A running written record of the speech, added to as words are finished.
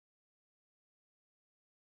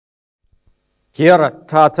Kia ora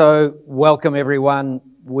tātou, welcome everyone.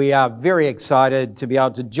 We are very excited to be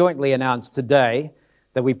able to jointly announce today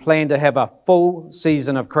that we plan to have a full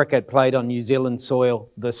season of cricket played on New Zealand soil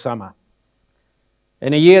this summer.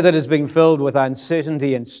 In a year that has been filled with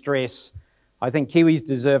uncertainty and stress, I think Kiwis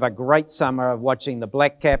deserve a great summer of watching the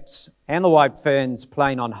Black Caps and the White Ferns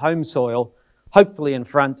playing on home soil, hopefully in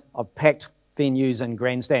front of packed venues and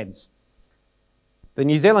grandstands. The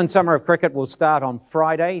New Zealand Summer of Cricket will start on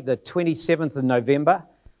Friday, the 27th of November,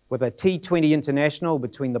 with a T20 international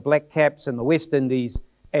between the Black Caps and the West Indies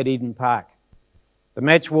at Eden Park. The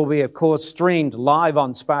match will be, of course, streamed live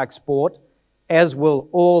on Spark Sport, as will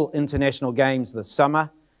all international games this summer,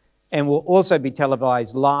 and will also be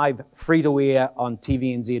televised live, free-to-air on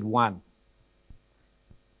TVNZ 1.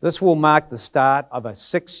 This will mark the start of a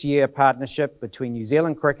 6-year partnership between New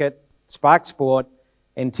Zealand Cricket, Spark Sport,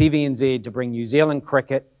 and TVNZ to bring New Zealand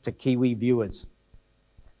cricket to Kiwi viewers.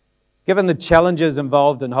 Given the challenges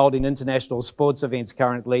involved in holding international sports events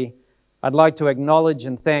currently, I'd like to acknowledge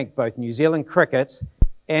and thank both New Zealand Cricket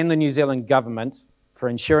and the New Zealand Government for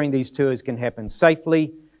ensuring these tours can happen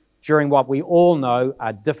safely during what we all know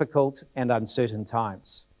are difficult and uncertain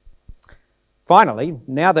times. Finally,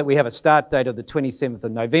 now that we have a start date of the 27th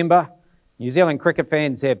of November, New Zealand cricket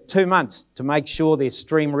fans have 2 months to make sure they're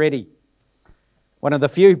stream ready. One of the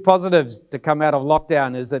few positives to come out of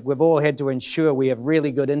lockdown is that we've all had to ensure we have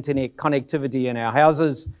really good internet connectivity in our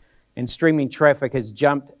houses, and streaming traffic has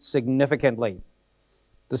jumped significantly.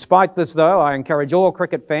 Despite this though, I encourage all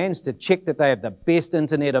cricket fans to check that they have the best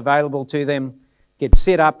internet available to them, get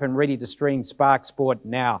set up and ready to stream Spark Sport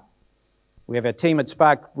now. We have our team at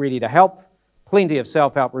Spark ready to help, plenty of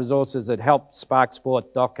self-help resources at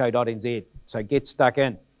helpsparksport.co.nz, so get stuck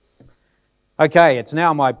in. Okay, it's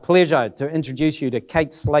now my pleasure to introduce you to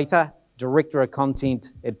Cate Slater, Director of Content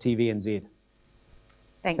at TVNZ.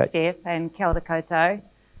 Thanks, Jeff, and kia ora koutou.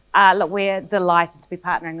 Look, we're delighted to be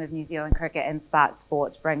partnering with New Zealand Cricket and Spark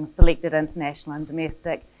Sport to bring selected international and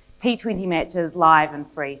domestic T20 matches live and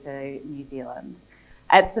free to New Zealand.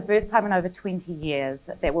 It's the first time in over 20 years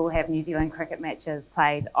that we'll have New Zealand cricket matches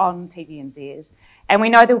played on TVNZ, and we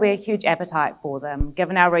know there'll be a huge appetite for them,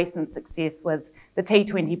 given our recent success with the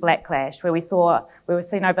T20 Black Clash, where we've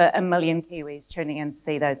seen over 1 million Kiwis tuning in to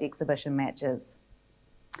see those exhibition matches.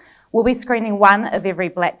 We'll be screening one of every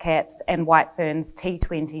Black Caps and White Ferns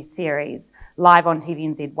T20 series live on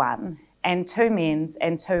TVNZ 1, and 2 men's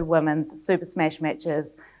and 2 women's Super Smash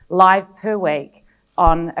matches live per week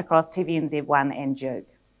across TVNZ 1 and Duke.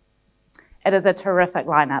 It is a terrific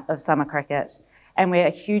lineup of summer cricket, and we're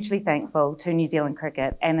hugely thankful to New Zealand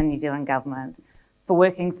Cricket and the New Zealand Government for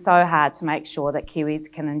working so hard to make sure that Kiwis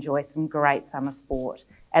can enjoy some great summer sport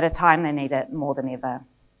at a time they need it more than ever.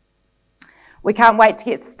 We can't wait to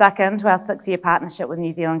get stuck into our 6-year partnership with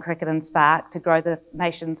New Zealand Cricket and Spark to grow the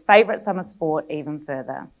nation's favourite summer sport even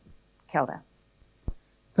further. Kia ora.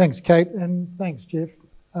 Thanks, Kate, and thanks, Jeff.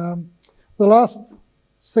 The last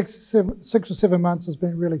 6 or 7 months has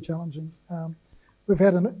been really challenging. We've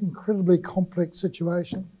had an incredibly complex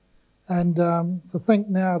situation. And to think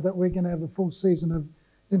now that we're going to have a full season of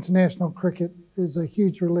international cricket is a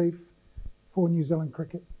huge relief for New Zealand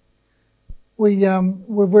cricket. We've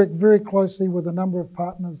worked very closely with a number of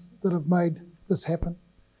partners that have made this happen.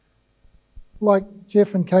 Like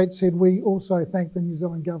Jeff and Kate said, we also thank the New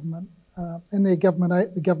Zealand Government and the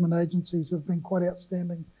government agencies who have been quite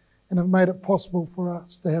outstanding and have made it possible for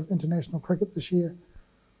us to have international cricket this year.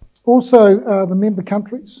 Also, the member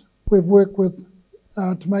countries we've worked with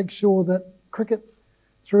to make sure that cricket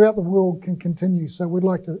throughout the world can continue. So we'd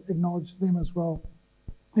like to acknowledge them as well.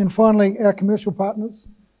 And finally, our commercial partners,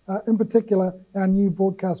 in particular, our new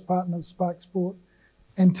broadcast partners, Spark Sport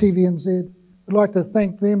and TVNZ. We'd like to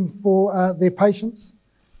thank them for their patience.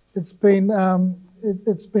 It's been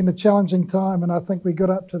a challenging time, and I think we got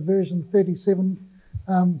up to version 37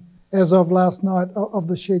 as of last night of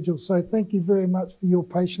the schedule. So thank you very much for your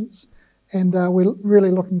patience, and we're really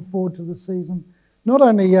looking forward to the season. Not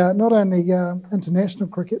only international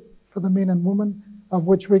cricket for the men and women, of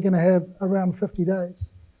which we're going to have around 50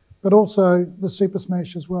 days, but also the Super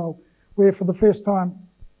Smash as well, where for the first time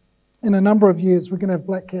in a number of years, we're going to have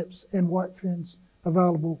Black Caps and White Ferns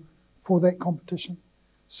available for that competition.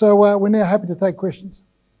 So we're now happy to take questions.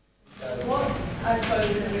 What, I suppose,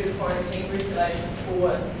 is going to be the quarantine regulations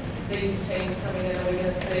for these teams coming in? Are we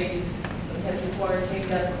going to see them have to quarantine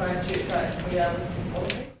down at Christchurch, right?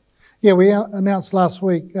 Yeah, we announced last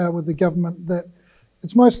week with the government that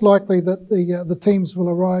it's most likely that the teams will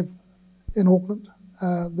arrive in Auckland.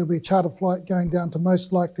 There'll be a charter flight going down to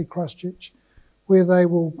most likely Christchurch, where they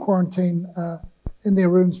will quarantine in their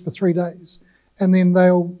rooms for 3 days. and then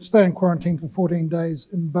they'll stay in quarantine for 14 days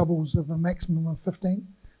in bubbles of a maximum of 15,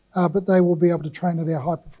 but they will be able to train at our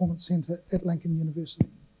high performance centre at Lincoln University.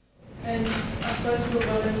 And I suppose for the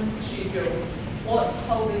women's schedule, what's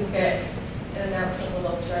holding back an announcement with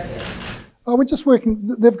Australia? We're just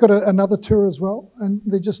working, they've got another tour as well, and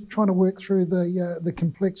they're just trying to work through the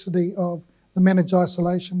complexity of the managed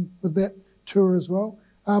isolation with that tour as well.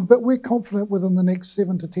 But we're confident within the next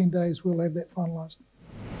 7 to 10 days we'll have that finalised.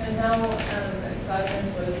 And how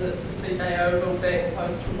exciting was it to see Naomi back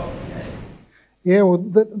post Boxing Day? Yeah, well,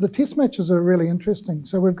 the test matches are really interesting.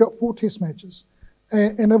 So we've got 4 test matches,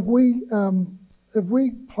 and if we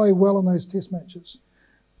play well in those test matches,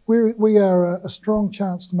 we are a strong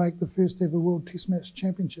chance to make the first ever World Test Match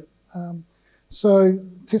Championship. So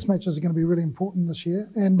test matches are going to be really important this year,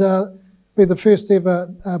 and be the first ever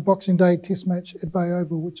Boxing Day test match at Bay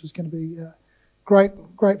Oval, which is going to be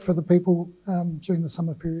great for the people during the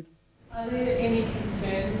summer period. Are there any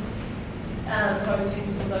concerns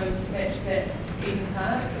hosting some of those matches at Eden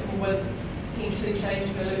Park with potentially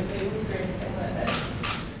changing alert levels or anything like that?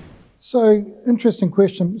 So, interesting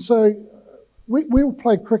question. So we'll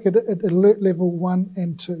play cricket at alert level 1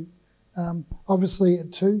 and 2. Obviously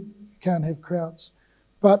at 2 you can't have crowds,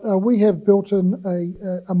 but we have built in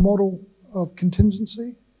a model of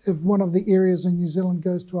contingency. If one of the areas in New Zealand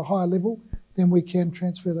goes to a higher level, then we can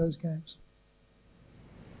transfer those games.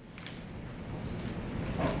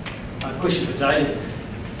 Question for David.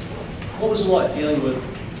 What was it like dealing with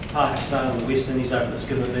Pakistan and the West Indies over this,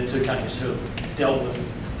 given that they're 2 countries who have dealt with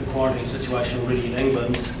the quarantine situation already in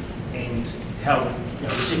England, and how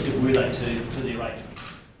receptive were they to the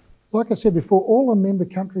arrangements? Like I said before, all the member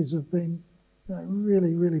countries have been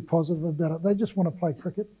really, really positive about it. They just want to play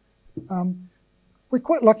cricket. We're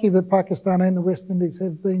quite lucky that Pakistan and the West Indies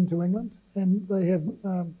have been to England, and they have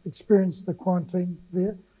experienced the quarantine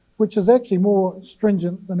there, which is actually more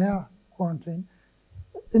stringent than our quarantine.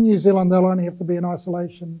 In New Zealand, they'll only have to be in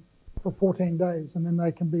isolation for 14 days, and then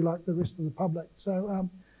they can be like the rest of the public. So,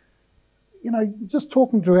 just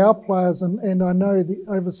talking to our players, and I know the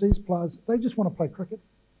overseas players, they just want to play cricket.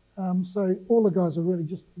 So all the guys are really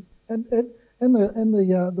just, and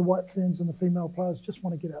the white ferns and the female players just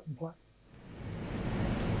want to get out and play.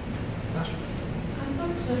 I'm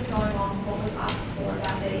sort of just going on what was asked before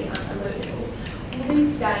about the alert levels. All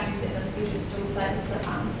these games in the schedule still stay the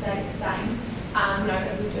same.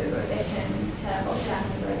 If we do go back into lockdown,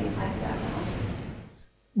 we've already played that now.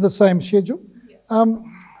 The same schedule? Yeah.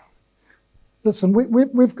 Listen,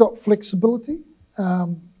 we've got flexibility,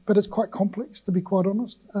 but it's quite complex, to be quite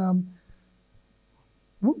honest.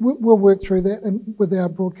 We'll work through that and with our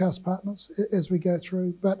broadcast partners as we go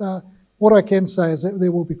through. But what I can say is that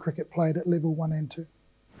there will be cricket played at level 1 and 2.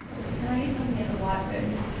 And I guess something at the White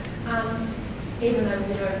Ferns, even though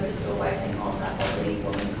we're still waiting on that Aussie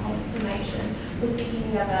woman confirmation, was there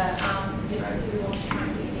any other, do we want to try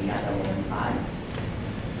and get any other women's sides?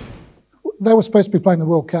 They were supposed to be playing the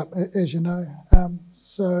World Cup, as you know.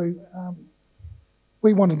 So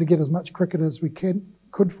we wanted to get as much cricket as we could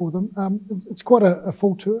for them. It's quite a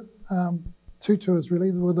full tour, 2 tours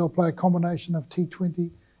really, where they'll play a combination of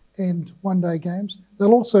T20 and one-day games.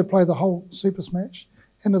 They'll also play the whole Super Smash,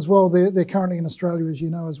 and as well, they're currently in Australia, as you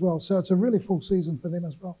know, as well. So it's a really full season for them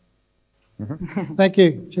as well. Mm-hmm. Thank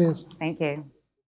you. Cheers. Thank you.